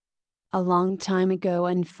A long time ago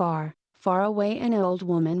and far, far away, an old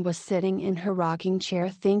woman was sitting in her rocking chair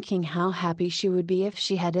thinking how happy she would be if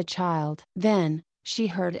she had a child. Then, she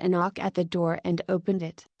heard a knock at the door and opened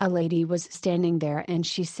it. A lady was standing there and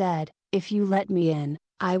she said, "If you let me in,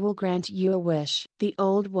 I will grant you a wish." The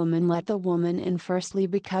old woman let the woman in, firstly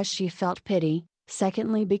because she felt pity,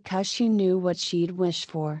 secondly because she knew what she'd wish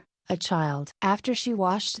for, a child. After she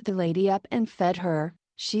washed the lady up and fed her,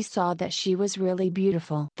 she saw that she was really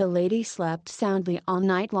beautiful. The lady slept soundly all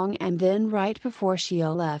night long, and then right before she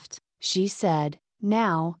left, she said,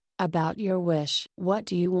 "Now, about your wish. What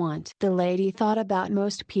do you want?" The lady thought about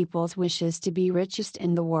most people's wishes: to be richest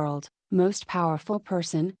in the world, most powerful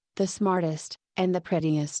person, the smartest, and the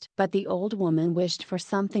prettiest. But the old woman wished for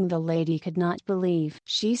something the lady could not believe.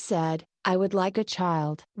 She said, "I would like a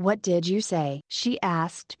child." "What did you say?" she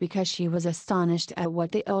asked, because she was astonished at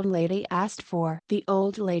what the old lady asked for. The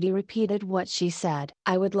old lady repeated what she said.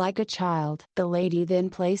 "I would like a child." The lady then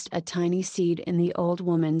placed a tiny seed in the old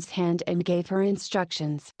woman's hand and gave her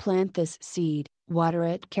instructions. "Plant this seed, water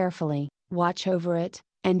it carefully, watch over it,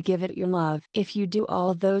 and give it your love. If you do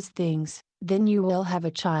all those things, then you will have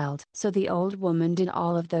a child." So the old woman did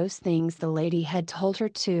all of those things the lady had told her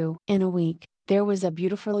to. In a week, there was a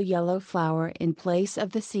beautiful yellow flower in place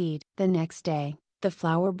of the seed. The next day, the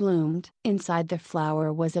flower bloomed. Inside the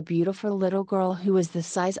flower was a beautiful little girl who was the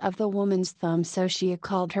size of the woman's thumb, so she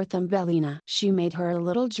called her Thumbelina. She made her a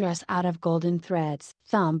little dress out of golden threads.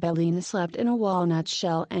 Thumbelina slept in a walnut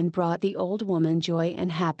shell and brought the old woman joy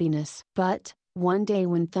and happiness. But, one day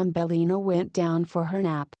when Thumbelina went down for her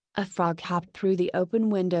nap, a frog hopped through the open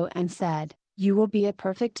window and said, "You will be a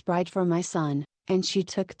perfect bride for my son." And she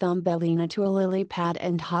took Thumbelina to a lily pad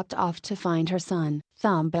and hopped off to find her son.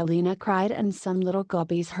 Thumbelina cried and some little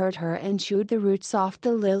guppies heard her and chewed the roots off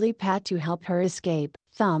the lily pad to help her escape.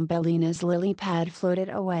 Thumbelina's lily pad floated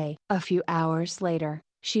away. A few hours later,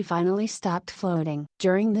 she finally stopped floating.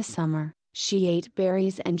 During the summer, she ate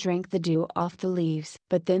berries and drank the dew off the leaves.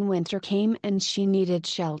 But then winter came and she needed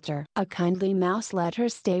shelter. A kindly mouse let her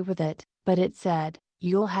stay with it, but it said,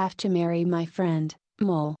 "You'll have to marry my friend,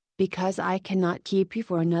 Mole, because I cannot keep you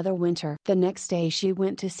for another winter." The next day she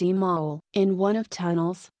went to see Mole. In one of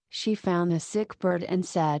tunnels, she found the sick bird and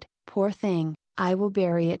said, "Poor thing, I will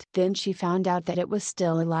bury it." Then she found out that it was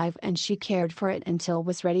still alive and she cared for it until it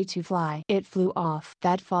was ready to fly. It flew off.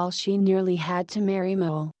 That fall she nearly had to marry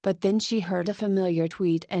Mole. But then she heard a familiar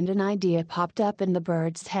tweet and an idea popped up in the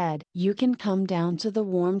bird's head. "You can come down to the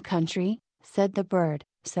warm country," said the bird.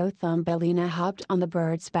 So Thumbelina hopped on the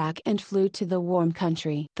bird's back and flew to the warm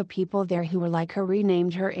country. The people there who were like her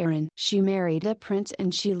renamed her Erin. She married a prince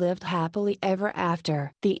and she lived happily ever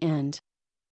after. The end.